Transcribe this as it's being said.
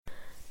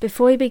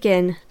Before we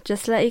begin,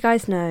 just to let you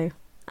guys know,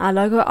 our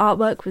logo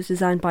artwork was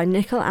designed by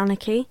Nickel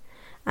Anarchy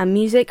and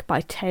music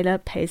by Taylor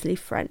Paisley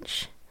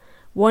French.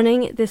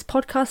 Warning, this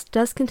podcast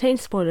does contain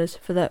spoilers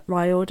for the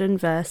Riordan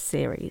Verse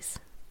series.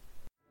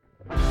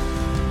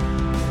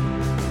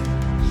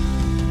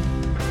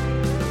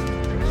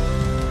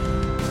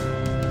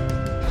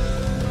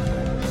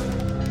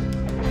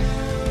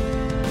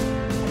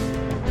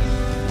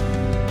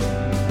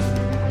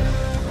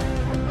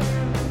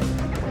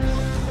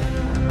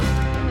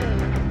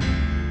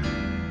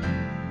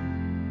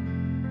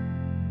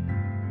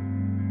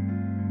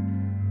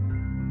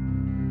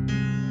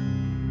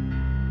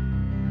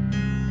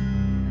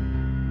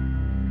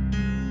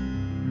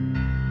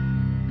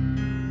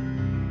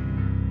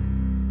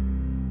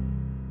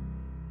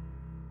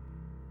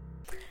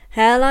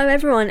 Hello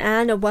everyone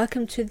and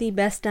welcome to the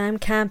Best Damn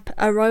Camp,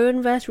 a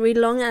Riordanverse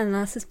read-along and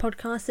analysis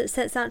podcast that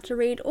sets out to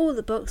read all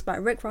the books by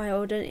Rick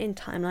Riordan in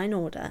timeline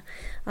order.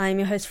 I am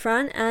your host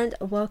Fran and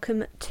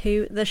welcome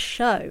to the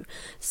show.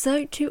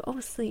 So to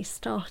obviously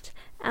start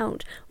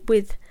out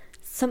with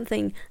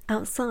something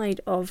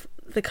outside of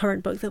the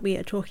current book that we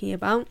are talking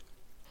about,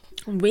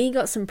 we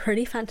got some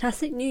pretty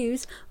fantastic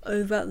news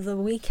over the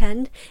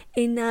weekend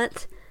in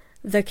that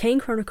The Kane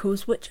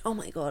Chronicles, which, oh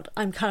my god,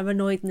 I'm kind of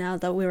annoyed now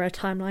that we're a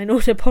timeline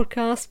order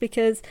podcast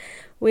because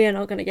we are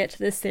not going to get to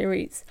this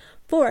series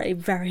for a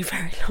very,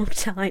 very long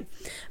time.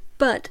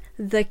 But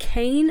The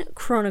Kane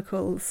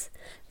Chronicles,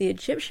 the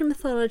Egyptian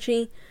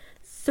mythology,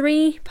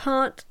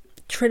 3-part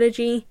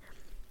trilogy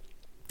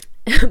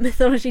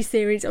mythology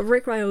series of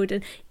Rick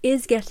Riordan,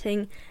 is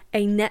getting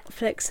a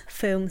Netflix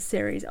film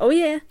series. Oh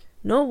yeah,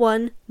 not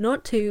 1,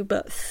 not 2,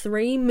 but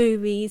 3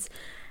 movies,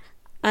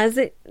 as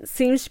it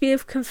seems to be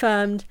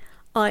confirmed,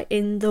 are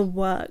in the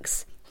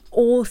works.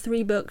 All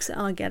 3 books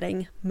are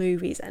getting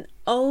movies, and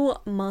oh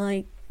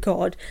my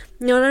god,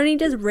 not only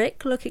does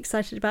Rick look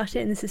excited about it,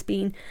 and this has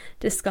been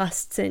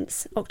discussed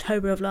since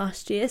October of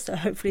last year, so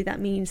hopefully that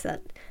means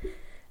that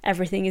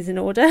everything is in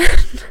order.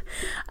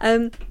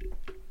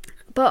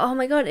 But oh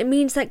my god, it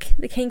means that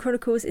The Kane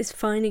Chronicles is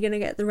finally going to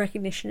get the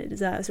recognition it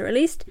deserves, or at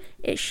least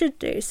it should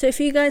do. So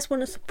if you guys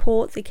want to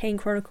support The Kane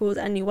Chronicles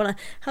and you want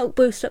to help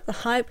boost up the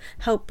hype,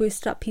 help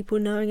boost up people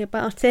knowing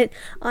about it,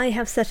 I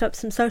have set up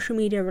some social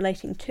media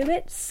relating to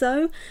it,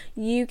 so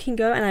you can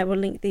go, and I will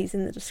link these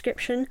in the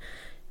description,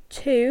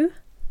 to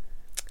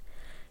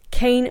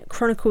Kane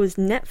Chronicles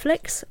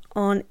Netflix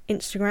on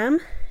Instagram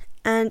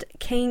and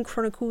Kane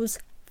Chronicles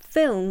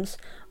Films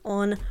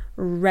on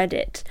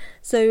Reddit.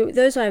 So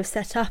those I have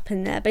set up,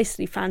 and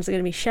basically fans are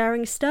going to be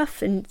sharing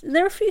stuff, and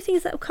there are a few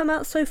things that have come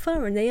out so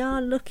far and they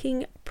are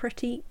looking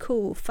pretty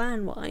cool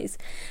fan wise.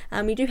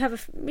 We don't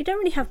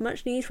really have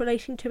much news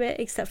relating to it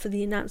except for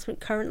the announcement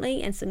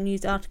currently and some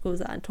news articles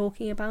that are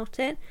talking about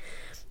it,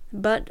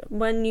 but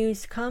when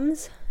news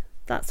comes,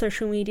 that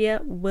social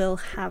media will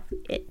have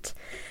it.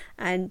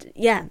 And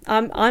yeah,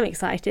 I'm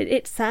excited.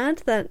 It's sad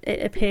that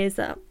it appears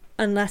that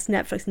unless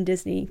Netflix and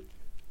Disney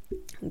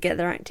get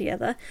their act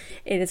together,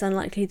 it is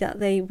unlikely that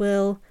they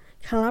will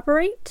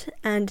collaborate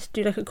and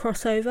do like a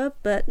crossover,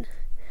 but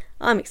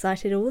I'm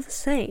excited all the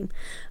same.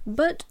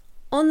 But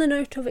on the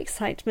note of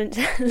excitement,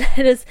 let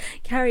us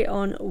carry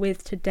on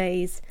with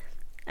today's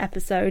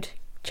episode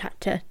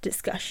chapter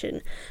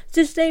discussion.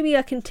 So today we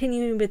are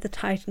continuing with the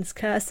Titan's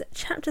Curse.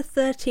 Chapter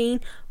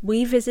 13,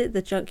 we visit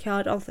the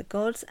junkyard of the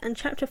gods, and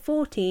chapter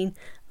 14,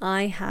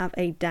 I have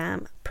a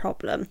damn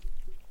problem.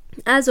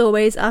 As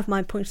always, I have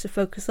my points to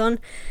focus on,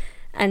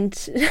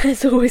 and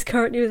as always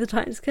currently with the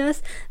Titan's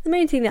Curse, the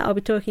main thing that I'll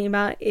be talking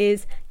about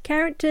is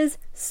characters,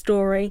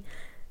 story,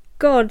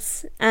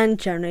 gods, and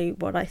generally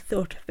what I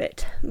thought of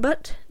it.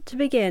 But to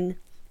begin,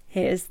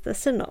 here's the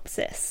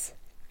synopsis.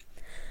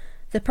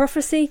 The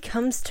prophecy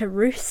comes to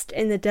roost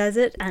in the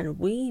desert, and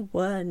we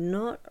were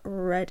not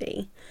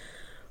ready.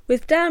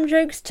 With damn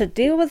jokes to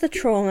deal with the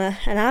trauma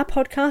and our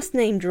podcast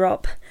name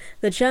drop,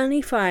 the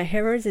journey for our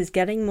heroes is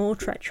getting more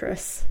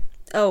treacherous.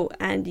 Oh,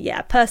 and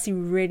yeah, Percy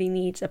really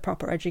needs a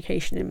proper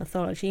education in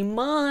mythology.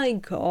 My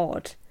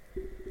god.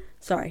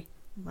 Sorry,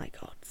 my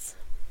gods.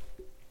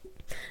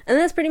 And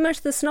that's pretty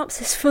much the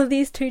synopsis for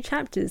these 2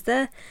 chapters.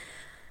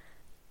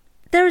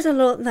 There is a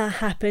lot that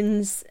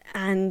happens,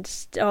 and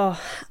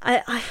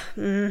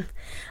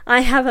I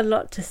have a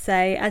lot to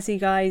say. As you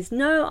guys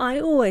know, I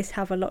always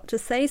have a lot to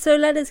say, so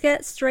let us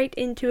get straight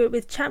into it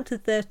with chapter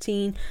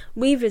 13.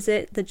 We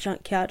visit the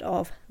junkyard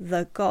of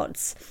the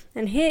gods,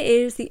 and here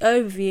is the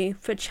overview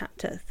for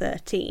chapter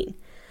 13.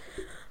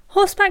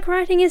 Horseback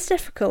riding is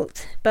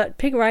difficult, but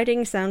pig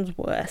riding sounds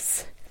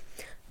worse.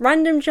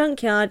 Random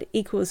junkyard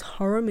equals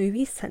horror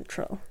movie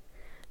central.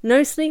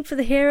 No sleep for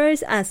the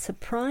heroes as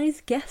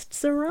surprise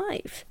guests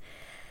arrive.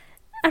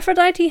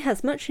 Aphrodite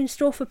has much in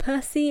store for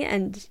Percy,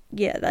 and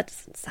yeah, that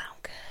doesn't sound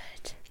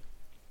good.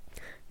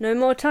 No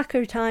more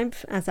taco time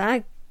as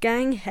our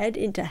gang head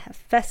into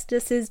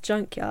Hephaestus's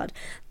junkyard.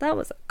 That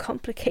was a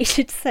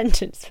complicated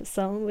sentence for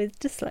someone with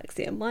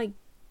dyslexia. My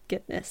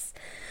goodness.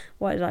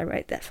 Why did I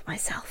write that for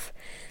myself?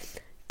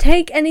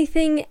 Take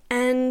anything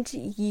and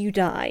you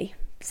die.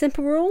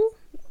 Simple rule?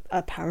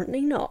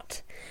 Apparently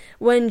not.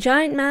 When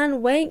Giant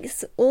Man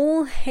wakes,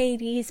 all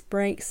Hades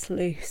breaks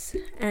loose,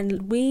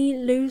 and we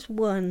lose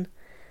one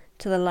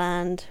to the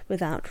land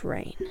without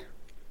rain.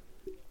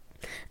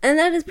 And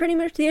that is pretty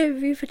much the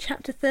overview for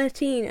chapter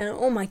 13, and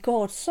oh my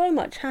god, so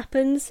much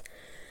happens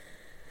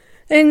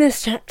in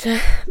this chapter.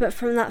 But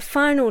from that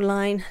final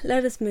line,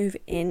 let us move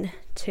in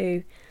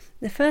to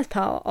the first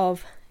part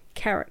of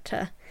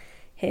character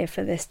here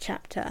for this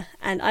chapter.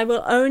 And I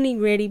will only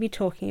really be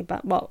talking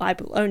about,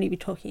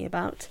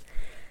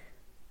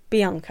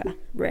 Bianca,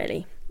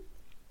 really.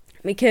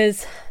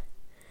 Because,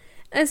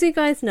 as you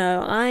guys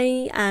know,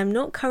 I am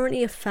not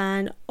currently a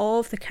fan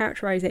of the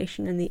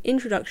characterization and the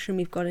introduction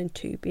we've got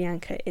into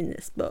Bianca in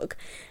this book.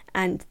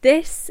 And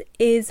this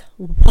is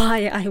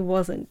why I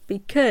wasn't.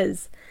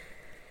 Because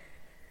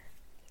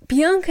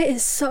Bianca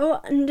is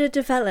so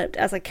underdeveloped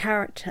as a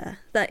character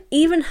that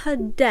even her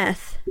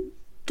death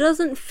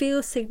doesn't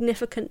feel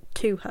significant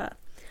to her.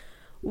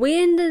 We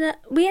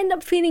end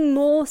up feeling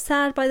more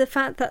sad by the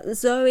fact that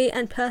Zoe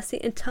and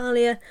Percy and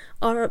Talia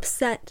are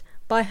upset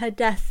by her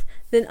death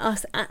than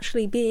us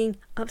actually being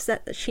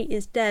upset that she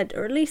is dead.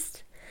 Or at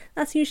least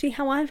that's usually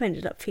how I've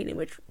ended up feeling,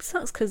 which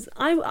sucks because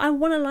I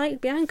want to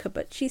like Bianca,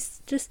 but she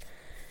just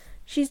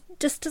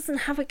doesn't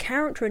have a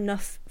character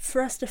enough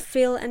for us to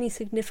feel any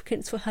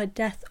significance for her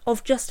death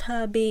of just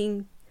her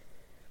being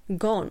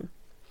gone.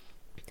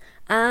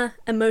 Our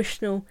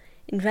emotional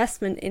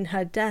investment in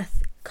her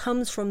death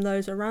comes from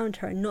those around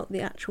her and not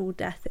the actual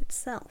death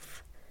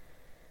itself.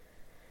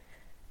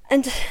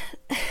 And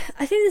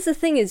I think this the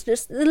thing is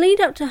just the lead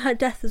up to her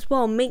death as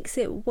well makes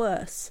it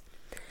worse,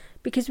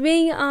 because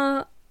we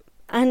are,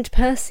 and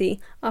Percy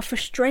are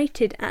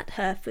frustrated at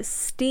her for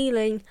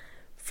stealing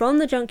from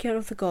the junkyard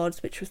of the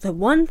gods, which was the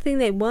one thing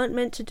they weren't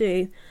meant to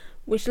do,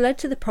 which led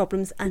to the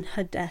problems and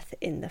her death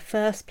in the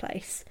first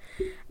place.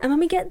 And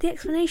when we get the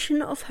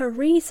explanation of her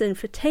reason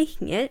for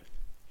taking it,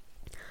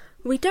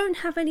 we don't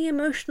have any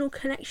emotional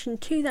connection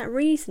to that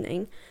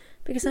reasoning,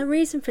 because her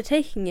reason for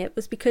taking it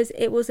was because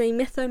it was a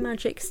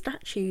mythomagic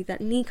statue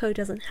that Nico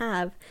doesn't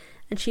have,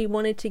 and she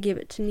wanted to give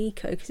it to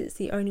Nico because it's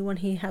the only one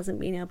he hasn't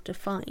been able to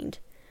find.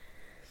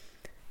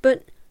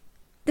 But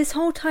this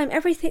whole time,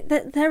 everything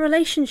that their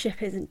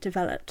relationship isn't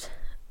developed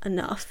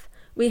enough.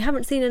 We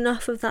haven't seen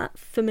enough of that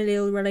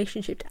familial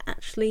relationship to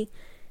actually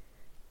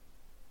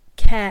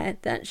care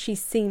that she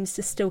seems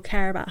to still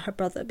care about her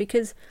brother,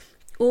 because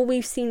all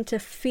we've seemed to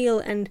feel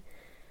and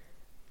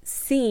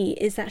see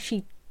is that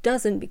she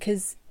doesn't,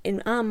 because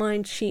in our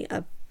mind she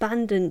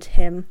abandoned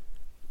him.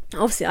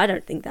 Obviously I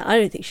don't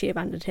think she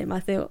abandoned him.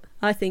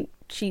 I think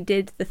she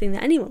did the thing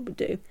that anyone would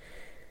do.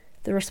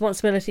 The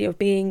responsibility of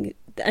being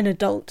an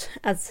adult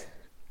as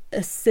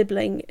a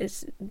sibling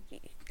is,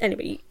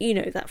 anyway, you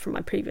know that from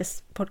my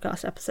previous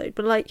podcast episode,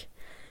 but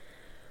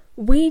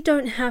we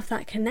don't have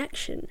that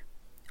connection.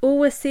 All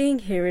we're seeing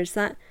here is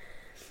that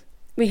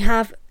we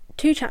have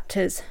 2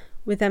 chapters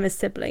with them as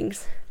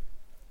siblings,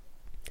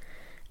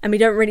 and we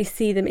don't really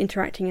see them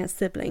interacting as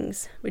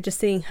siblings. We're just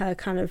seeing her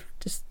kind of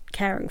just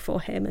caring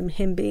for him and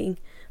him being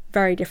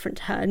very different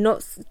to her,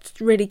 not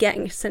really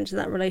getting a sense of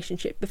that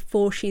relationship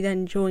before she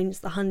then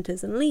joins the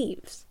hunters and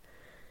leaves.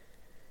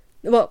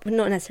 Well,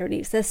 not necessarily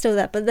leaves, they're still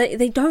there, but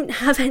they don't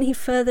have any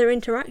further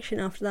interaction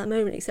after that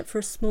moment except for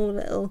a small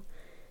little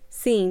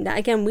scene that,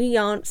 again, we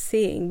aren't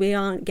seeing, we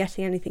aren't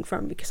getting anything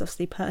from, because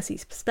obviously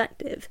Percy's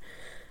perspective.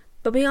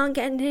 But we aren't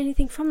getting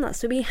anything from that,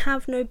 so we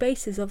have no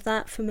basis of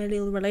that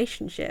familial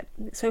relationship.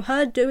 So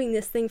her doing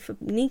this thing for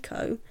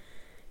Nico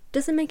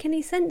doesn't make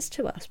any sense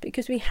to us,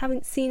 because we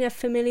haven't seen a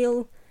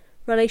familial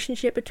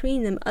relationship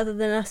between them other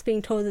than us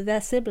being told that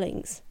they're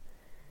siblings.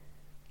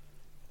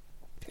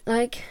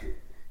 It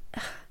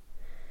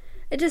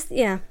just,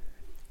 yeah.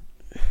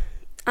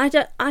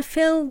 I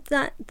feel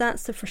that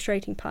that's the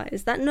frustrating part,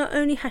 is that not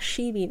only has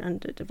she been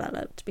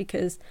underdeveloped,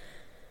 because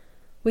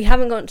we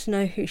haven't gotten to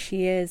know who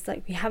she is,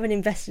 we haven't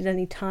invested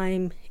any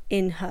time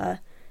in her.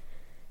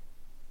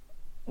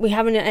 We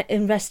haven't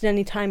invested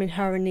any time in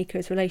her and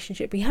Nico's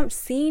relationship. We haven't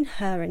seen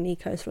her and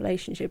Nico's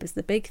relationship as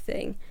the big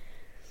thing.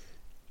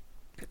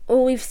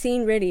 All we've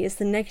seen really is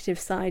the negative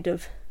side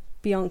of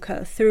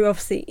Bianca through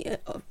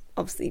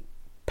obviously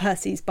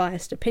Percy's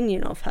biased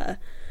opinion of her.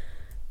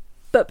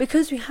 But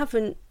because we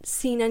haven't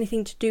seen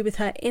anything to do with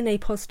her in a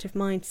positive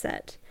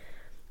mindset,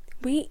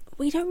 we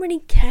don't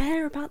really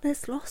care about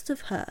this loss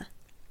of her.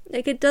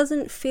 It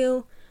doesn't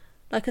feel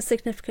like a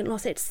significant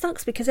loss. It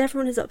sucks because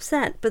everyone is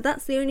upset, but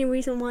that's the only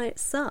reason why it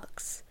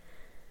sucks.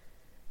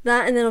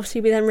 That, and then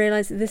obviously we then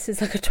realise that this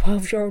is a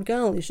 12-year-old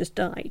girl who's just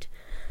died.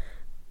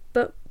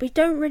 But we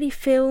don't really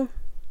feel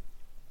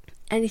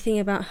anything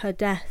about her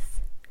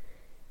death,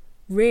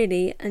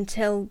 really,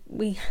 until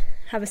we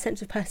have a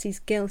sense of Percy's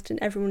guilt and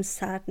everyone's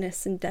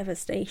sadness and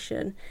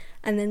devastation.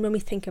 And then when we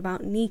think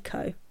about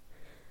Nico,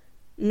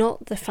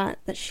 not the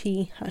fact that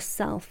she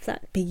herself,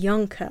 that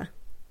Bianca,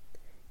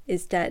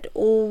 is dead.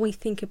 All we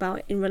think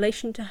about in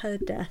relation to her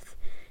death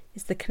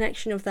is the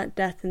connection of that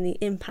death and the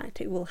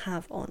impact it will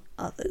have on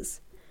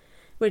others,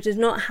 which is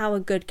not how a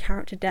good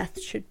character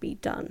death should be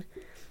done.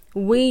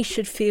 we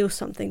should feel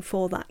something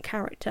for that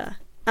character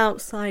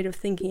outside of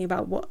thinking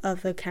about what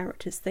other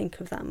characters think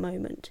of that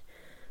moment.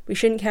 We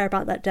shouldn't care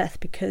about that death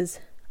because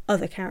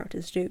other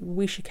characters do.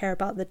 We should care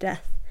about the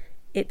death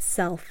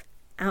itself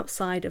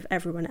outside of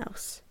everyone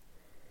else.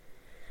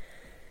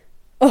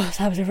 Oh,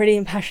 that was a really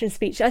impassioned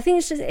speech. I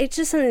think it's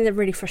just something that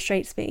really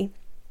frustrates me,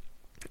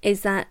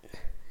 is that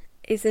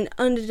it's an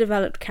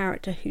underdeveloped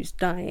character who's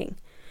dying,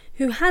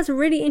 who has a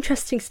really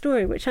interesting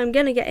story, which I'm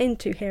going to get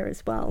into here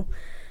as well.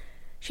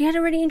 She had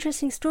a really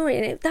interesting story,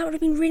 and that would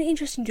have been really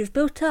interesting to have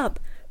built up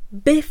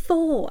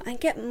before and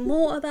get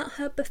more about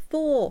her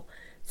before,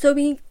 so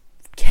we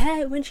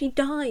care when she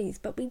dies,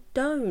 but we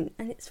don't,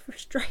 and it's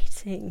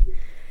frustrating.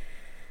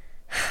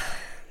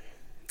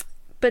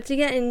 But to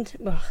get into...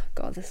 Oh,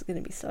 God, this is going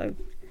to be so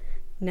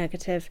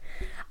negative.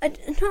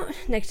 Not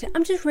negative,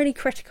 I'm just really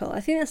critical.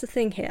 I think that's the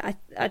thing here.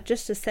 I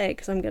just to say it,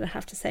 because I'm going to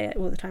have to say it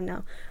all the time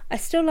now. I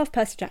still love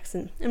Percy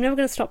Jackson. I'm never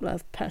going to stop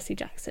love Percy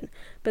Jackson.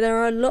 But there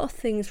are a lot of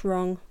things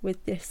wrong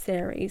with this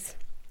series.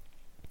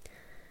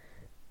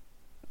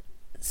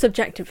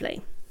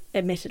 Subjectively,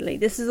 admittedly.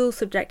 This is all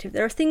subjective.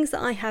 There are things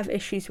that I have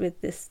issues with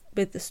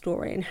the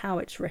story and how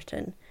it's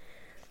written,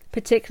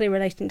 particularly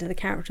relating to the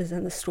characters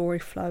and the story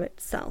flow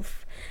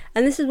itself.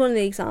 And this is one of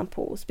the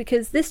examples,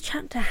 because this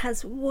chapter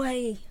has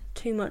way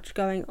too much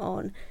going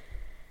on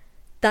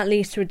that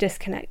leads to a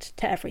disconnect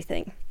to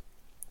everything.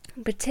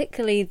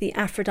 Particularly the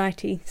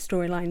Aphrodite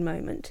storyline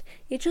moment.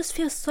 It just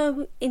feels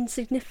so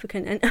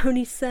insignificant and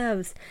only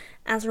serves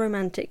as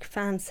romantic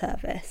fan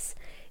service,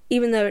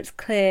 even though it's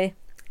clear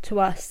to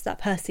us that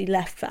Percy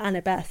left for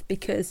Annabeth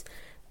because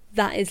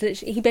that is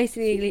literally, he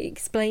basically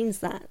explains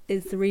that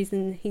is the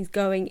reason he's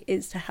going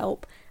is to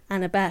help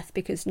Annabeth,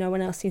 because no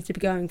one else seems to be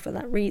going for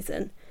that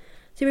reason.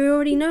 So we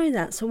already know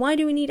that. So why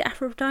do we need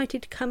Aphrodite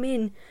to come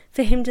in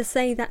for him to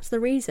say that's the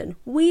reason?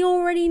 We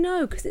already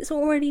know, because it's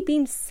already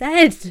been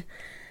said.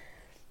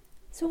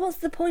 So what's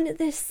the point of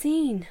this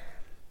scene?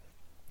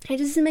 It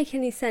doesn't make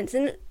any sense.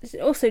 And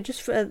also,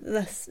 just for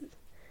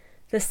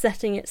the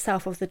setting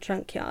itself of the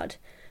junkyard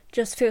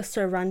just feels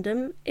so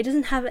random. It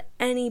doesn't have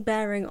any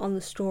bearing on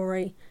the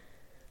story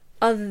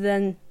other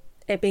than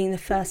it being the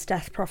first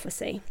death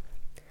prophecy.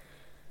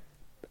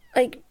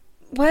 Like,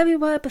 where we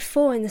were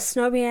before in the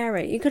snowy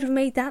area, you could have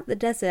made that the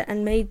desert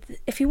and made...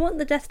 If you want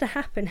the death to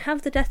happen,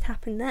 have the death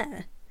happen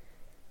there.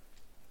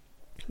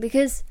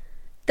 Because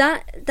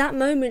that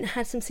moment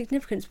had some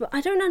significance, but I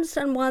don't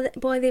understand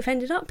why they've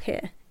ended up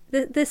here.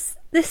 This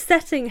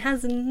setting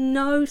has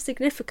no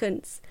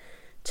significance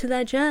to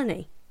their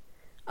journey,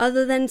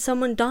 other than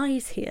someone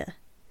dies here.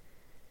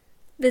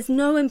 There's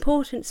no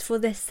importance for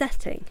this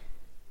setting.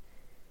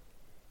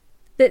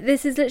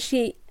 This is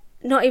literally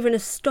not even a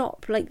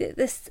stop. Like,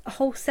 this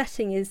whole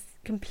setting is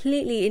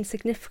completely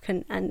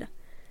insignificant, and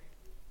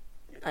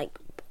like,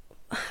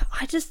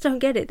 I just don't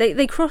get it.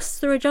 They cross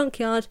through a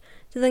junkyard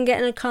to then get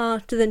in a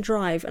car to then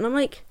drive, and I'm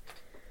like,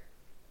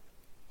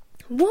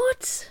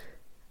 what?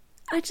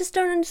 I just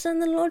don't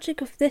understand the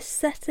logic of this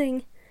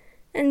setting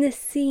and this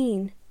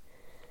scene.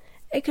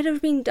 It could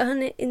have been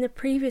done in the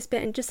previous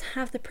bit and just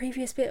have the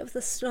previous bit of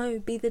the snow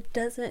be the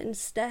desert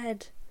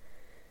instead.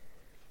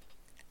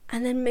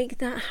 And then make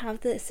that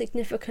have the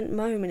significant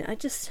moment.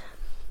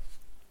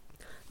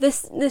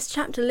 This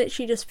chapter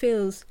literally just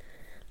feels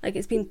like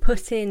it's been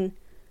put in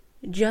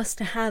just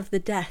to have the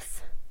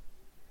death.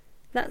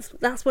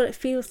 That's what it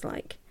feels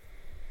like.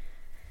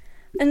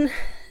 And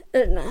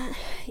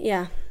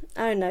yeah,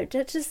 I don't know.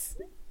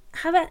 Just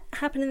have it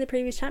happen in the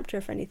previous chapter,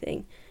 if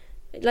anything.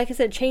 Like I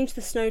said, change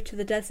the snow to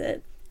the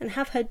desert and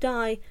have her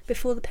die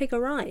before the pig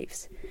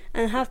arrives,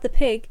 and have the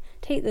pig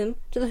take them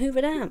to the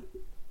Hoover Dam.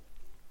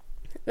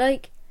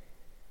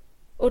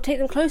 Or take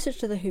them closer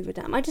to the Hoover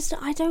Dam. I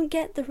don't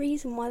get the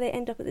reason why they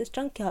end up at this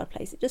junkyard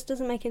place. It just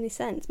doesn't make any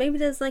sense. Maybe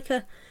there's like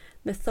a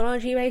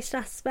mythology-based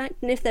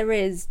aspect, and if there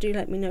is, do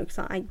let me know, because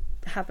I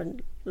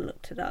haven't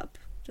looked it up,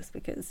 just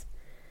because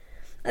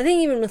I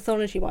think even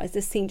mythology-wise,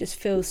 this scene just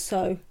feels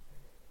so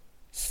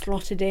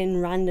slotted in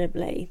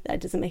randomly that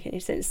it doesn't make any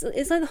sense.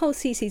 It's like the whole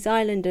Cece's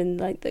Island and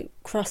like the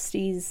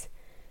Krusty's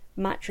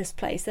mattress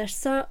place. There's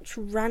such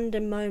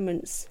random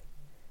moments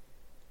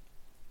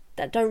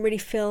that don't really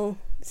feel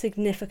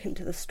significant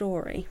to the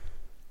story.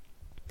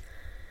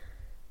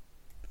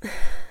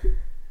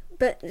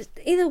 But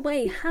either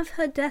way, have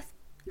her death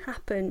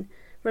happen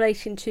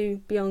relating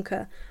to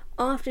Bianca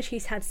after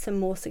she's had some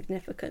more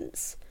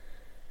significance.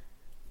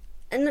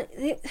 And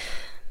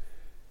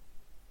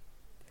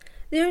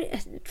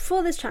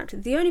for this chapter,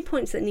 the only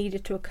points that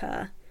needed to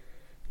occur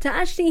to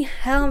actually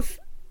have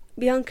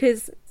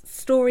Bianca's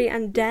story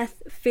and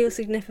death feel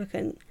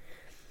significant,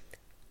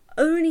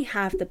 only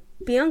have the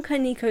Bianca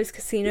and Nico's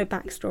casino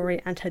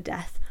backstory and her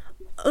death.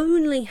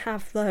 Only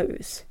have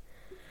those.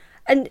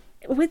 And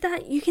with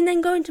that, you can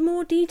then go into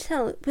more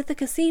detail with the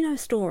casino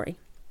story,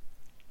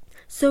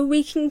 so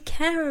we can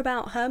care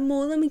about her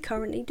more than we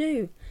currently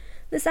do.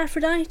 This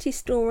Aphrodite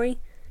story,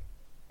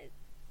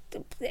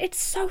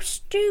 it's so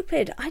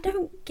stupid. I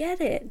don't get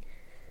it.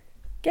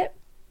 Get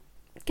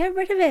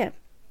rid of it.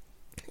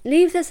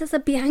 Leave this as a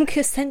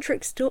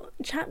Bianca-centric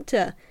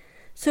chapter,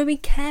 so we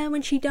care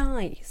when she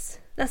dies.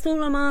 That's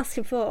all I'm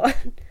asking for.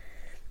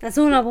 That's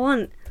all I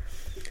want.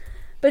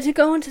 But to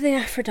go on to the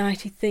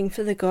Aphrodite thing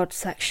for the God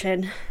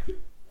section.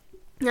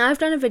 Now, I've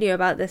done a video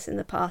about this in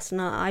the past,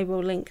 and I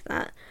will link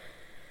that.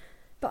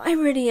 But I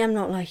really am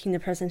not liking the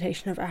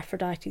presentation of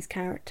Aphrodite's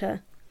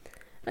character.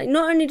 Like,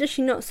 not only does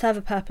she not serve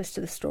a purpose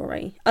to the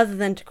story, other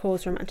than to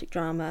cause romantic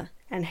drama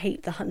and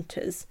hate the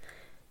hunters,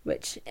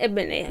 which,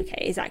 admittedly,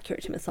 okay, is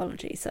accurate to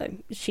mythology, so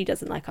she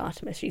doesn't like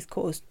Artemis. She's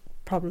caused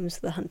problems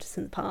for the hunters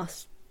in the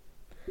past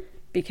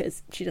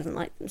because she doesn't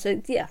like them.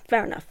 So, yeah,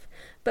 fair enough.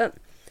 But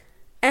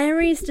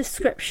Ares'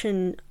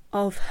 description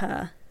of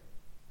her,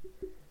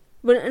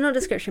 well, not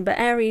description, but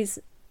Ares'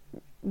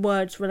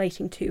 words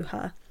relating to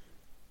her,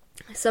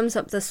 sums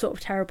up the sort of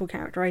terrible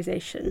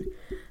characterization.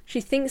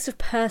 She thinks of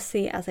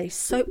Percy as a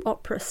soap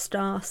opera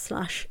star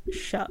 /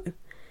 show.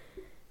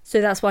 So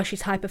that's why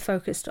she's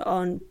hyper-focused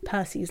on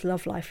Percy's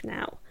love life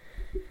now.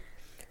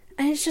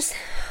 And it's just,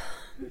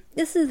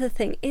 this is the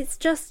thing, it's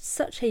just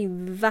such a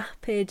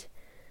vapid,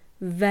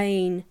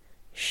 vain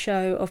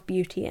show of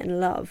beauty and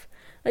love.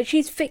 Like,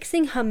 she's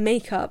fixing her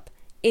makeup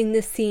in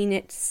the scene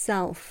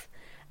itself,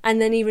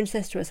 and then even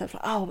says to herself,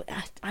 like, oh,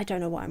 I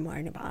don't know what I'm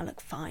worrying about, I look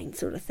fine,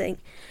 sort of thing.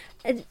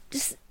 It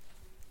just,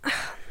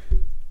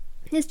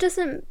 this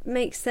doesn't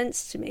make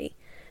sense to me.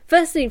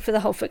 Firstly, for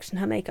the whole fixing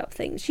her makeup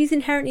thing, she's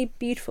inherently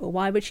beautiful.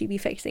 Why would she be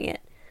fixing it?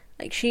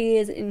 Like, she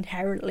is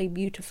inherently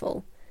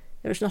beautiful.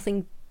 There's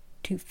nothing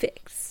to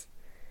fix.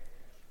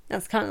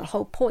 That's kind of the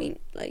whole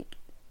point. Like,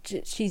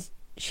 she's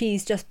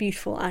just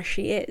beautiful as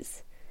she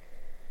is.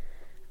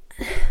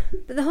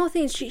 But the whole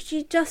thing is,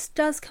 she just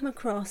does come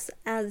across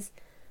as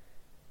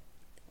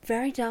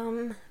very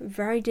dumb,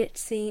 very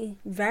ditzy,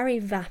 very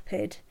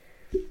vapid,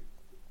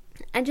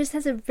 and just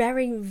has a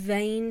very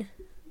vain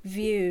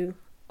view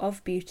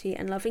of beauty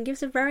and love, and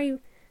gives a very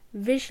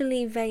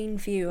visually vain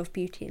view of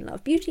beauty and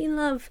love. Beauty and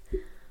love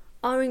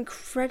are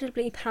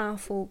incredibly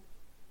powerful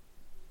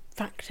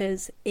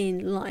factors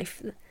in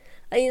life.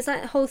 It's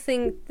that whole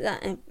thing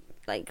that,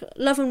 like,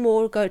 love and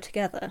war go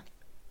together.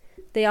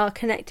 They are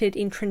connected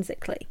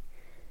intrinsically.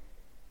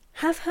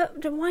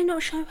 Why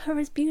not show her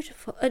as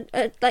beautiful,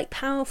 like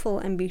powerful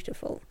and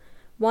beautiful?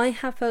 Why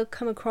have her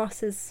come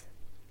across as,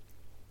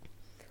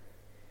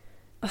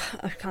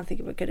 I can't think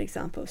of a good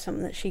example of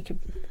someone that she could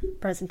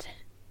present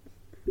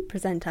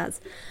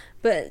as.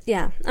 But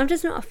yeah, I'm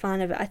just not a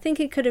fan of it. I think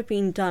it could have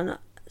been done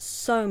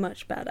so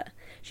much better.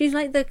 She's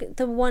like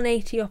the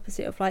 180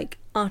 opposite of, like,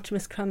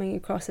 Artemis coming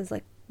across as,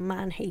 like,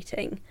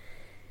 man-hating.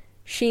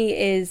 She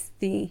is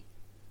the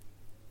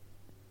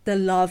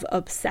love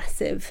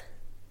obsessive,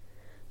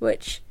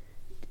 which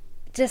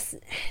just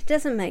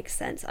doesn't make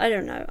sense. I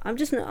don't know. I'm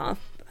just not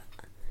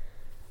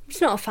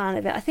a fan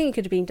of it. I think it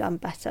could have been done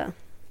better.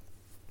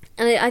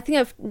 And I think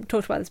I've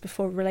talked about this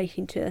before,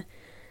 relating to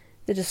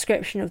the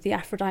description of the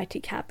Aphrodite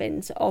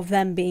cabins, of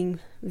them being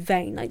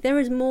vain. Like, there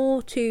is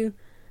more to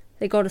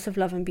the goddess of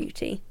love and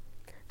beauty.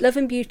 Love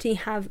and beauty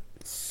have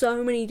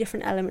so many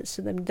different elements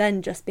to them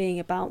than just being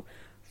about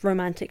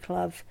romantic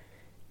love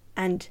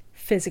and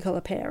physical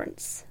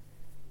appearance.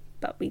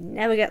 But we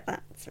never get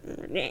that.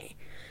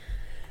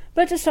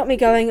 But to stop me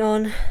going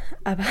on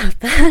about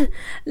that,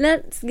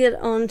 let's get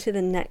on to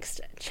the next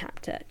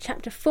chapter.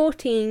 Chapter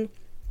 14,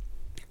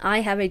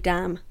 I Have a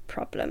Damn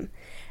Problem.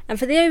 And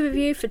for the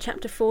overview for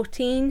chapter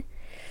 14,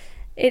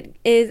 it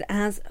is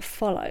as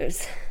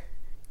follows.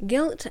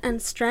 Guilt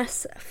and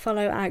stress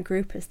follow our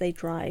group as they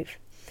drive.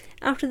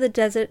 Out of the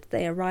desert,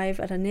 they arrive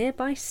at a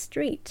nearby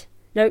stream.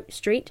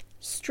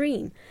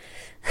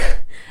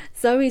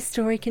 Zoe's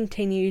story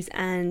continues,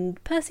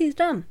 and Percy's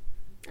dumb,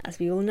 as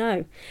we all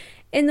know.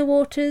 In the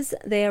waters,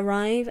 they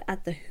arrive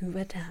at the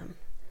Hoover Dam.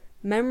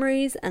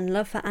 Memories and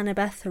love for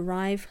Annabeth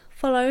arrive,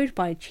 followed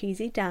by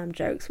cheesy dam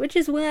jokes, which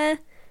is where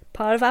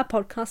part of our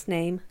podcast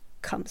name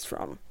comes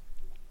from.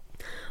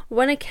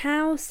 When a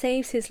cow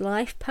saves his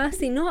life,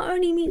 Percy not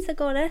only meets a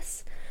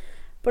goddess,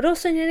 but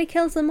also nearly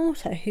kills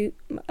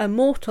a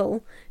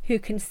mortal who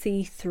can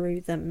see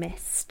through the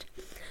mist.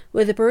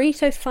 With a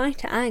burrito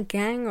fight, our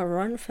gang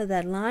run for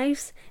their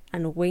lives,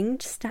 and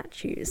winged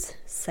statues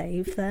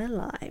save their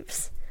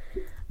lives.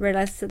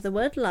 Realised I said the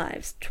word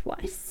lives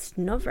twice.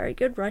 Not very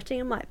good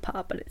writing on my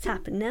part, but it's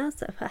happened now,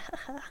 so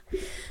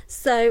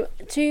So,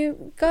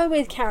 to go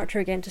with character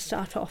again, to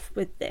start off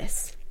with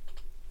this,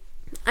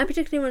 I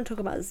particularly want to talk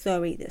about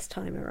Zoe this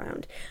time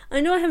around. I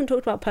know I haven't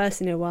talked about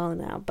Percy in a while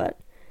now, but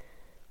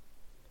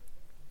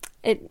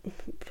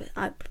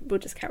we'll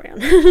just carry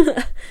on.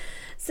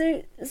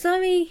 So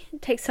Zoe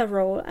takes her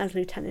role as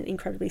lieutenant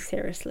incredibly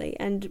seriously,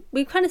 and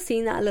we've kind of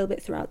seen that a little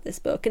bit throughout this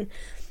book. And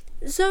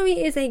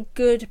Zoe is a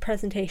good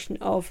presentation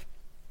of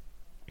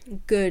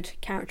good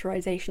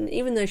characterization,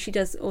 even though she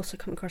does also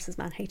come across as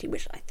man-hating,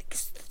 which I think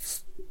is the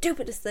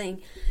stupidest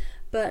thing.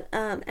 But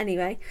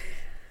anyway,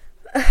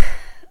 but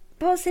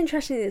what's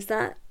interesting is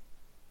that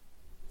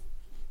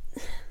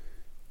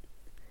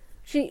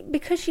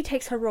because she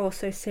takes her role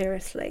so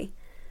seriously,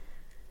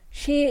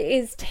 she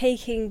is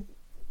taking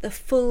the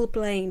full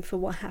blame for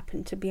what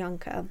happened to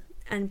Bianca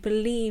and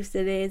believes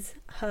it is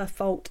her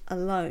fault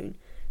alone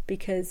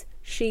because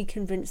she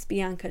convinced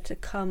Bianca to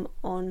come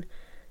on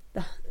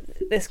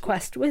this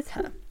quest with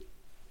her.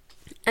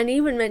 And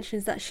even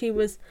mentions that she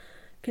was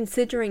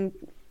considering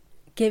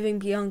giving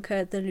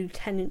Bianca the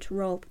lieutenant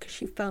role because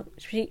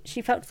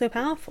she felt so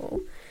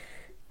powerful.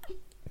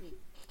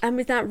 And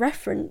with that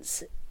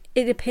reference,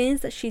 it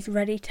appears that she's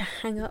ready to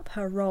hang up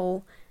her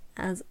role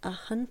as a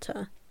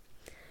hunter,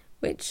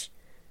 which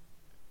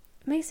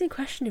makes me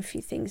question a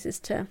few things as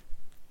to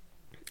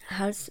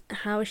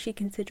how is she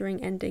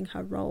considering ending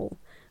her role?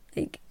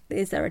 Like,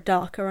 is there a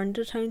darker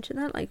undertone to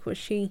that? Like, was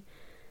she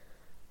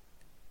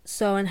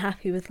so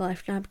unhappy with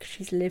life now because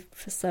she's lived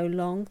for so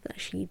long that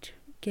she'd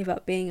give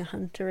up being a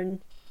hunter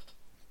and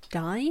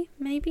die,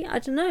 maybe? I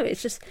don't know.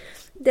 It's just,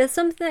 there's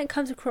something that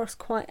comes across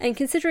quite, and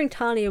considering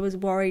Talia was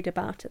worried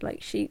about it,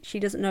 like she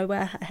doesn't know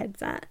where her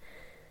head's at,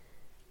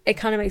 it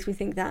kind of makes me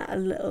think that a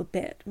little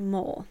bit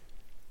more.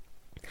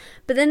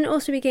 But then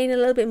also we gain a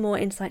little bit more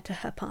insight to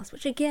her past,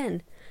 which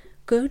again,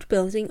 good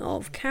building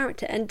of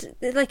character, and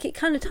like it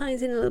kind of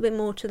ties in a little bit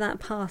more to that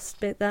past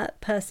bit that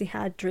Percy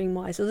had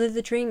dream-wise, although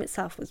the dream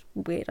itself was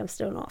weird. I'm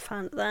still not a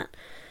fan of that,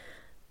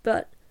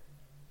 but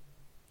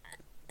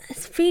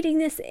feeding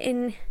this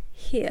in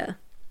here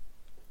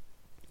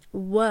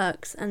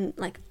works, and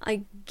like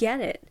I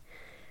get it,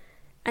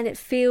 and it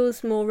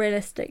feels more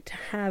realistic to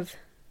have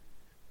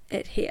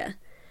it here.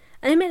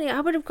 And admittedly,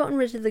 I would have gotten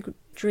rid of the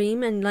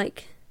dream and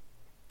like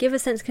give a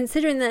sense,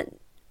 considering that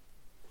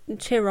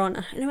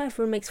Chiron, I know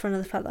everyone makes fun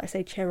of the fact that I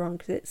say Chiron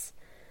because it's,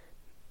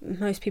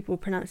 most people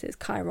pronounce it as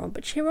Chiron,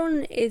 but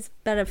Chiron is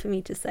better for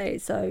me to say,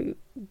 so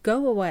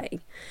go away.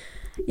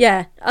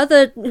 Yeah,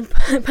 other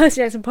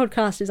Percy Jackson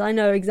podcasters, I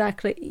know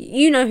exactly,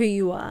 you know who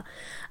you are,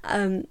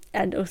 and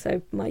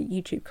also my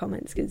YouTube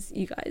comments, because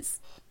you guys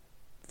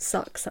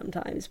suck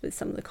sometimes with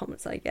some of the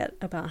comments I get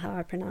about how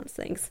I pronounce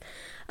things,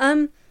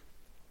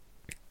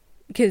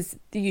 because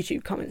the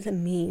YouTube comments are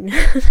mean.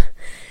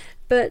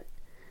 But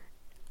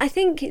I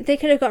think they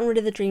could have gotten rid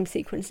of the dream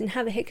sequence and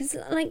have it hit, because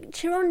like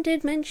Chiron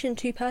did mention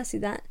to Percy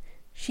that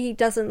she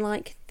doesn't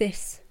like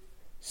this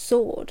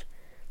sword,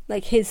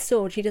 like his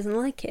sword, she doesn't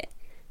like it.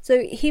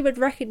 So he would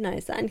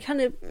recognise that, and kind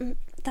of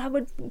that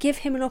would give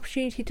him an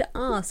opportunity to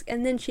ask,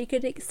 and then she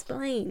could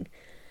explain,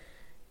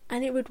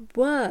 and it would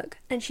work.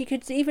 And she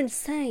could even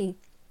say,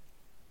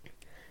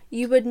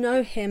 you would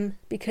know him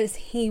because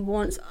he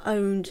once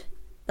owned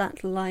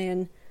that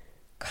lion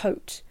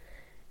coat.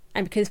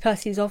 And because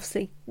Percy is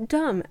obviously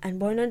dumb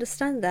and won't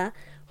understand that,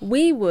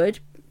 we would,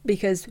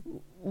 because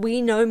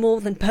we know more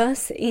than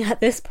Percy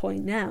at this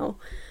point now.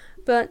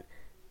 But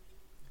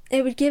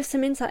it would give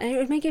some insight, and it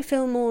would make it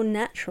feel more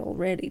natural,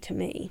 really, to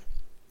me.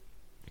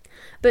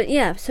 But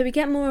yeah, so we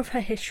get more of her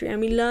history, and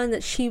we learn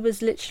that she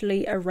was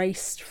literally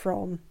erased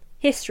from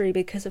history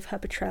because of her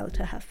betrayal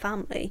to her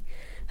family.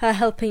 Her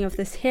helping of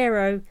this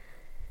hero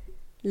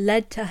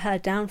led to her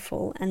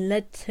downfall and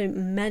led to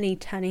many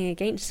turning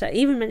against her,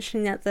 even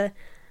mentioning that the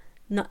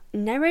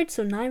Nereids,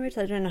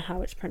 I don't know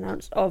how it's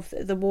pronounced, of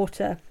the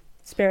water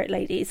spirit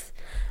ladies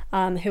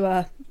who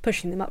are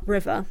pushing them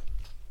upriver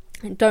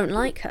and don't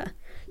like her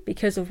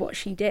because of what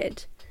she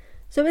did.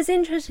 So it's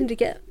interesting to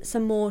get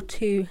some more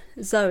to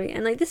Zoe,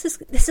 and like this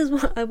is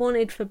what I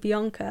wanted for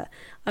Bianca.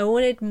 I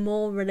wanted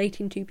more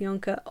relating to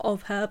Bianca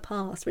of her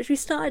past, which we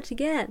started to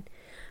get,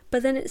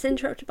 but then it's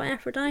interrupted by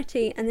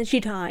Aphrodite, and then she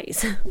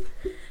dies.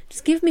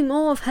 Just give me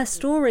more of her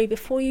story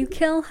before you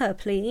kill her,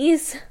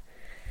 please.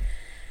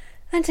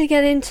 And to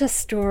get into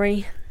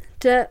story,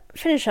 to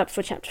finish up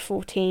for chapter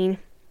 14,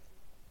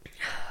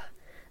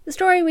 the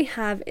story we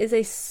have is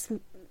a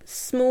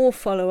small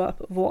follow-up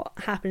of what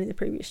happened in the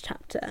previous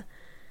chapter.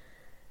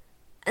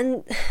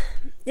 And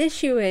the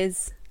issue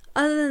is,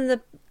 other than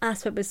the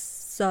aspect with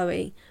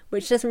Zoe,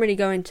 which doesn't really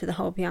go into the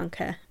whole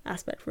Bianca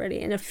aspect really,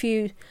 and a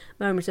few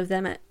moments of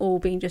them all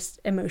being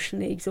just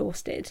emotionally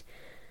exhausted,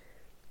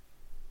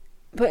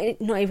 but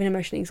not even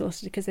emotionally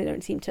exhausted because they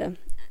don't seem to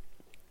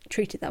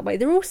treat it that way.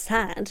 They're all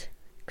sad,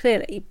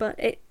 clearly, but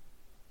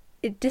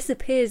it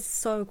disappears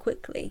so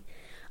quickly.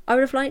 I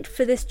would have liked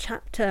for this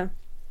chapter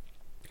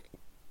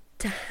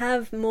to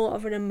have more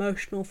of an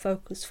emotional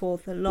focus for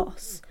the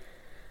loss.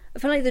 I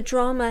feel like the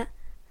drama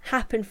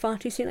happened far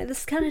too soon. Like the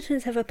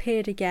skeletons have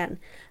appeared again,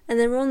 and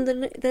they're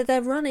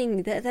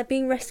running. They're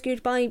being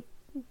rescued by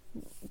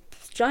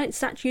giant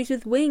statues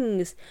with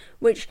wings,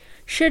 which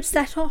should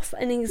set off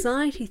an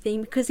anxiety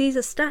theme because these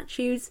are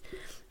statues,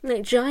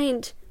 like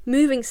giant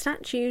moving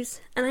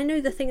statues. And I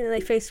know the thing that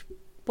they faced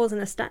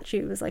wasn't a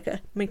statue; it was like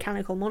a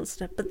mechanical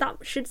monster. But that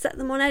should set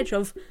them on edge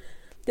of,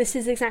 this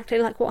is exactly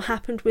like what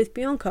happened with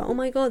Bianca. Oh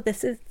my god,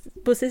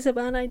 was this a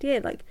bad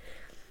idea? Like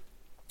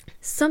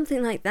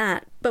something like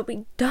that. But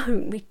we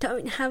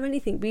don't have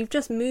anything. We've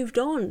just moved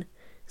on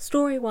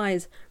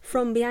story-wise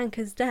from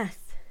Bianca's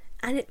death,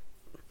 and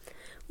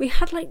we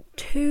had like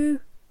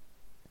 2,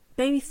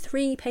 maybe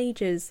 3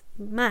 pages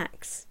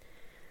max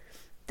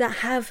that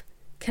have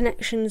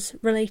connections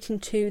relating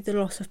to the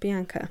loss of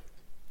Bianca.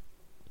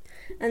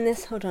 And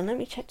this, hold on, let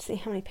me check to see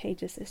how many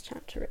pages this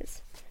chapter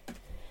is.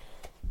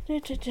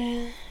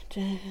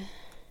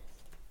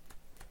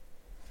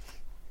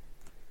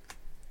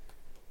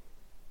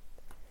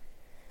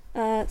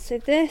 So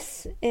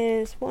this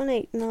is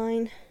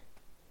 189.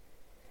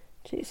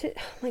 Oh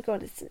my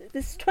god, this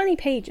is 20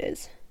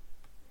 pages.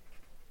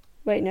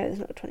 Wait, no, there's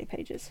not 20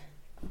 pages.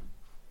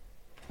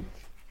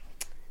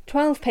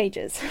 12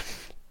 pages.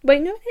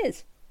 Wait, no, it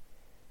is.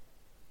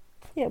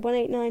 Yeah,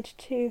 189 to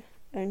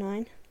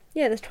 209.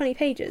 Yeah, there's 20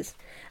 pages.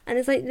 And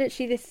it's like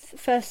literally this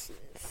first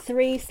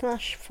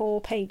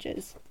 3/4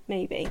 pages,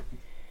 maybe,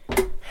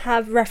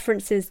 have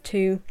references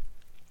to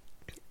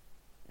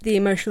the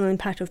emotional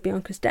impact of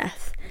Bianca's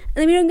death. And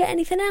then we don't get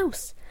anything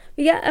else.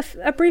 We get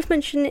a brief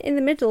mention in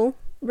the middle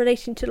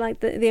relating to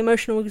like the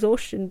emotional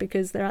exhaustion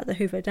because they're at the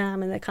Hoover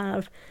Dam and they're kind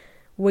of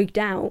wigged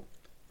out.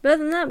 But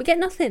other than that, we get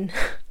nothing.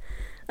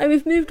 Like,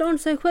 we've moved on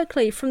so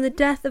quickly from the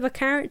death of a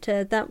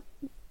character that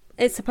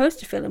is supposed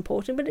to feel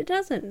important, but it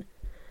doesn't.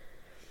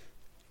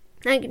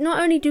 Like,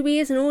 not only do we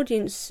as an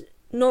audience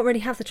not really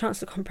have the chance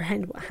to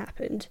comprehend what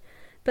happened,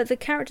 but the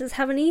characters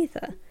haven't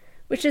either,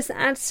 which just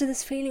adds to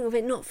this feeling of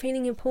it not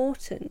feeling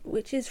important,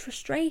 which is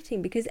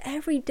frustrating because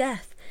every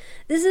death,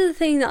 this is the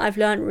thing that I've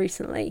learned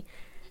recently,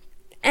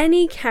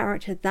 any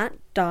character that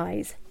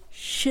dies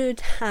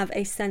should have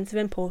a sense of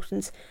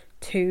importance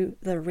to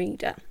the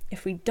reader.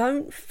 If we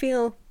don't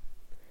feel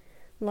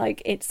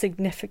like it's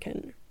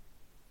significant,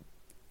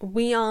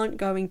 we aren't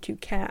going to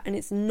care, and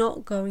it's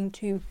not going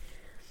to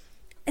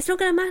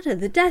matter.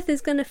 The death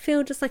is going to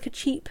feel just like a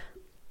cheap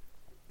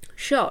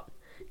shot,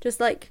 just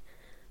like,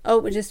 oh,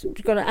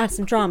 we've got to add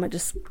some drama,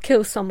 just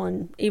kill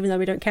someone even though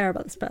we don't care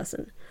about this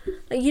person.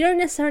 Like, you don't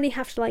necessarily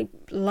have to like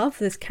love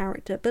this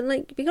character, but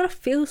like, we got to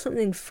feel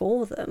something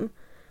for them.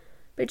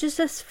 But it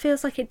just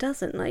feels like it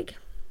doesn't. Like,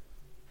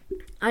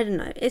 I don't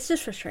know, it's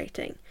just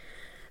frustrating.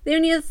 The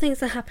only other things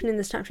that happen in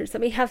this chapter is that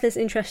we have this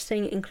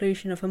interesting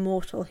inclusion of a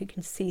mortal who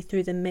can see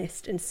through the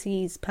mist and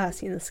sees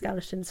Percy and the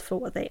skeletons for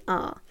what they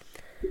are.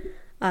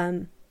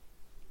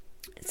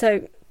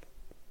 So,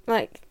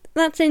 like,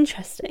 that's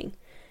interesting.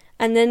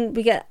 And then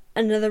we get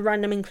another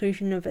random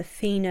inclusion of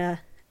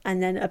Athena,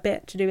 and then a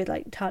bit to do with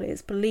like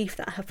Talia's belief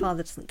that her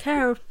father doesn't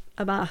care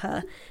about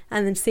her,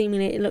 and then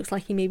seemingly it looks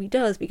like he maybe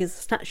does because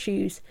the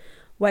statues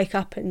wake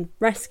up and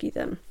rescue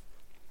them.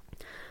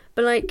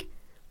 But like,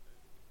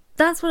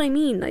 that's what I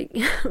mean. Like,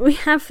 we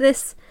have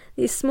these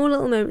small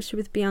little moments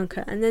with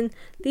Bianca, and then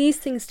these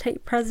things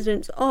take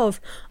precedence of,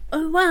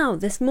 oh wow,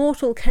 this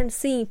mortal can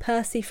see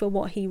Percy for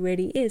what he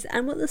really is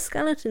and what the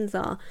skeletons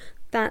are.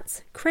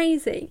 That's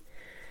crazy.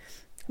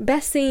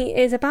 Bessie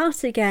is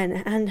about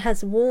again and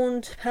has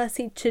warned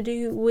Percy to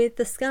do with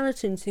the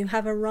skeletons who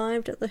have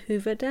arrived at the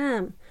Hoover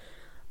Dam.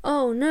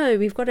 Oh no,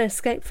 we've got to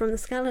escape from the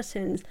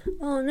skeletons.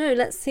 Oh no,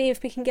 let's see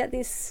if we can get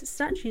these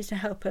statues to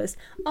help us.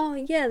 Oh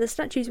yeah, the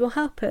statues will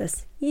help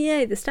us.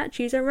 Yay, the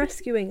statues are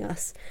rescuing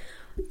us.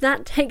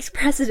 That takes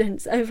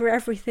precedence over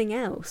everything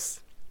else.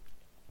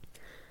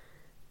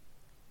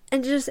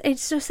 And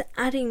it's just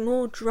adding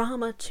more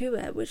drama to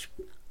it, which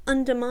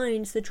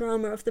undermines the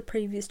drama of the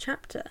previous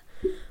chapter.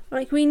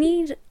 Like, we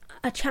need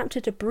a chapter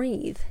to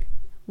breathe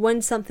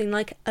when something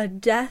like a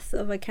death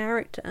of a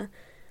character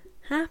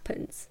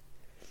happens.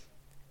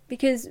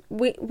 Because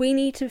we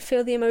need to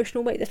feel the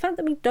emotional weight. The fact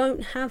that we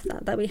don't have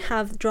that we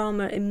have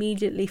drama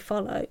immediately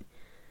follow,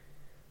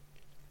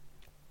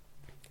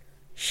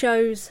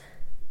 shows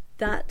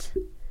that,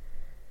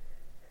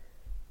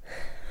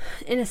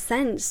 in a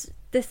sense,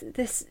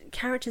 this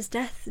character's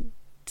death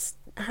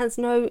has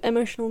no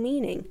emotional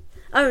meaning.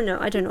 Oh no,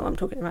 I don't know what I'm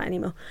talking about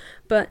anymore.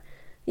 But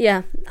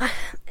yeah,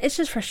 it's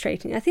just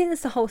frustrating. I think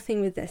that's the whole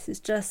thing with this, is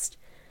just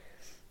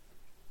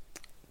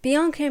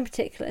Bianca in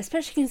particular,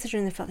 especially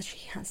considering the fact that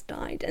she has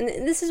died. And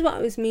this is what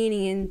I was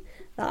meaning in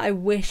that I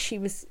wish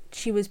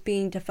she was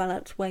being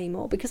developed way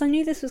more, because I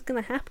knew this was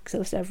going to happen, because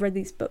obviously I've read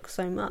these books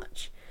so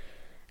much.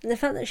 And the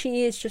fact that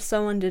she is just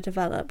so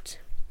underdeveloped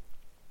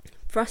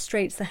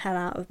frustrates the hell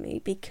out of me,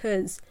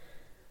 because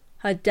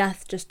her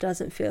death just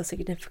doesn't feel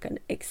significant,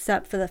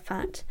 except for the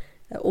fact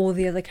that all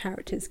the other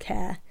characters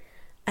care,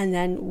 and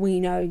then we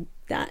know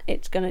that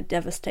it's going to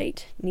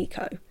devastate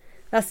Nico.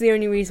 That's the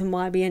only reason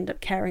why we end up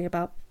caring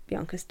about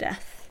Bianca's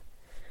death.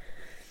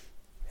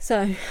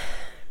 So,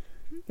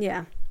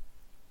 yeah.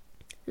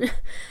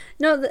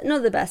 not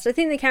the best. I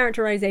think the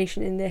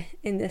characterization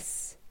in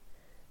this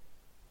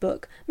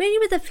book, mainly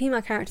with the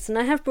female characters, and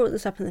I have brought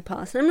this up in the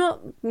past, and I'm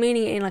not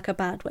meaning it in like a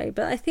bad way,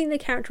 but I think the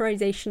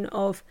characterization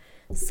of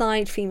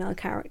side female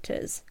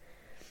characters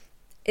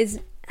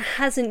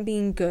hasn't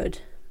been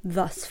good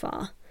thus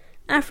far.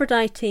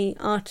 Aphrodite,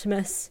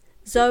 Artemis,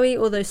 Zoe,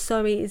 although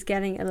Zoe is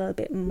getting a little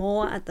bit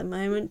more at the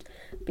moment.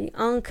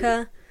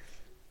 Bianca.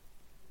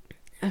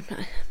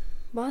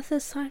 What are the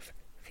side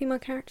female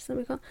characters that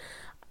we got?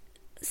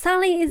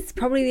 Sally is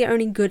probably the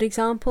only good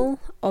example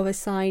of a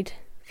side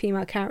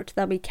female character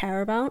that we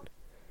care about.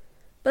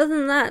 But other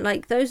than that,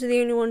 like, those are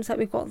the only ones that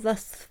we've got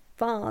thus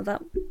far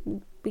that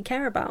we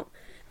care about.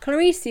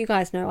 Clarice, you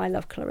guys know I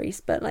love Clarice,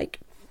 but like,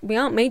 we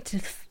aren't made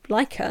to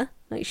like her.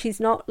 Like,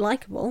 she's not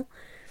likable.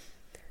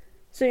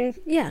 So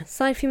yeah,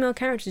 side female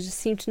characters just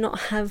seem to not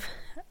have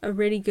a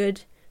really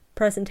good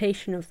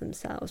presentation of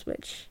themselves,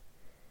 which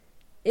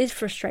is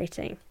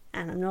frustrating,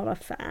 and I'm not a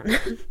fan.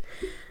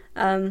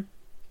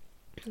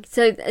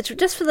 So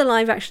just for the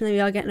live action that we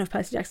are getting of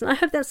Percy Jackson, I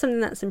hope that's something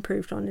that's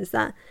improved on, is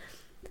that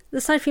the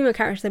side female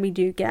characters that we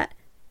do get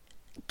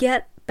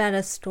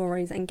better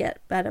stories and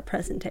get better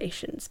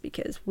presentations,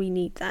 because we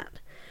need that.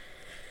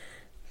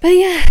 But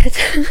yeah,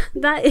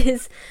 that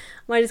is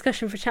my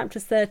discussion for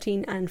chapters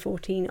 13 and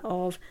 14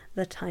 of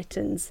The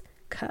Titan's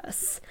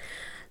Curse.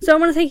 So I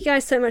want to thank you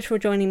guys so much for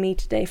joining me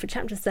today for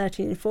chapters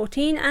 13 and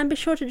 14, and be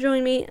sure to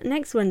join me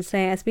next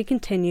Wednesday as we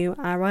continue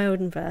our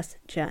Riordanverse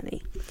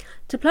journey.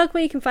 To plug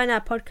where you can find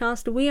our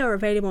podcast, we are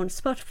available on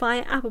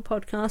Spotify, Apple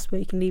Podcasts, where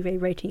you can leave a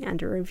rating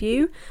and a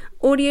review,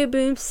 Audio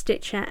Boom,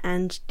 Stitcher,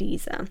 and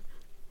Deezer.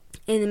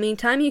 In the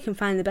meantime, you can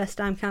find the Best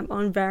Time Camp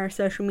on various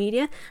social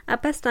media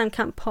at Best Time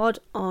Camp Pod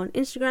on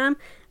Instagram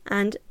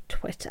and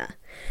Twitter.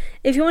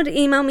 If you want to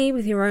email me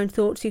with your own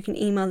thoughts, you can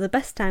email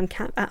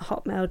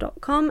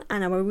thebesttimecamp@hotmail.com,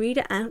 and I will read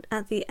it out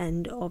at the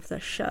end of the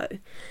show.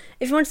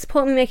 If you want to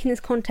support me making this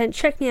content,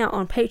 check me out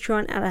on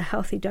Patreon at A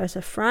Healthy Dose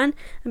of Fran,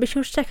 and be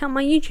sure to check out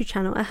my YouTube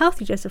channel, A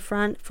Healthy Dose of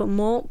Fran, for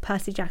more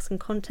Percy Jackson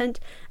content,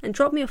 and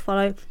drop me a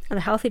follow at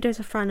A Healthy Dose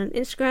of Fran on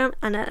Instagram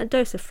and at A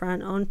Dose of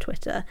Fran on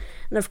Twitter.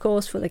 And of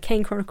course, for the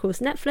Kane Chronicles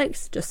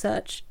Netflix, just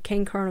search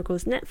Kane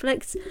Chronicles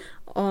Netflix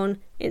on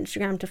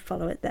Instagram to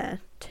follow it there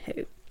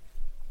too.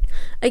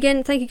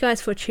 Again, thank you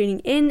guys for tuning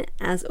in.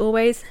 As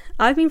always,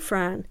 I've been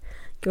Fran,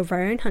 your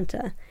very own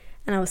hunter,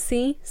 and I will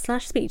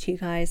see/speak to you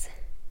guys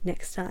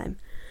next time.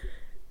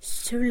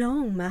 So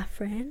long, my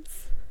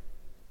friends.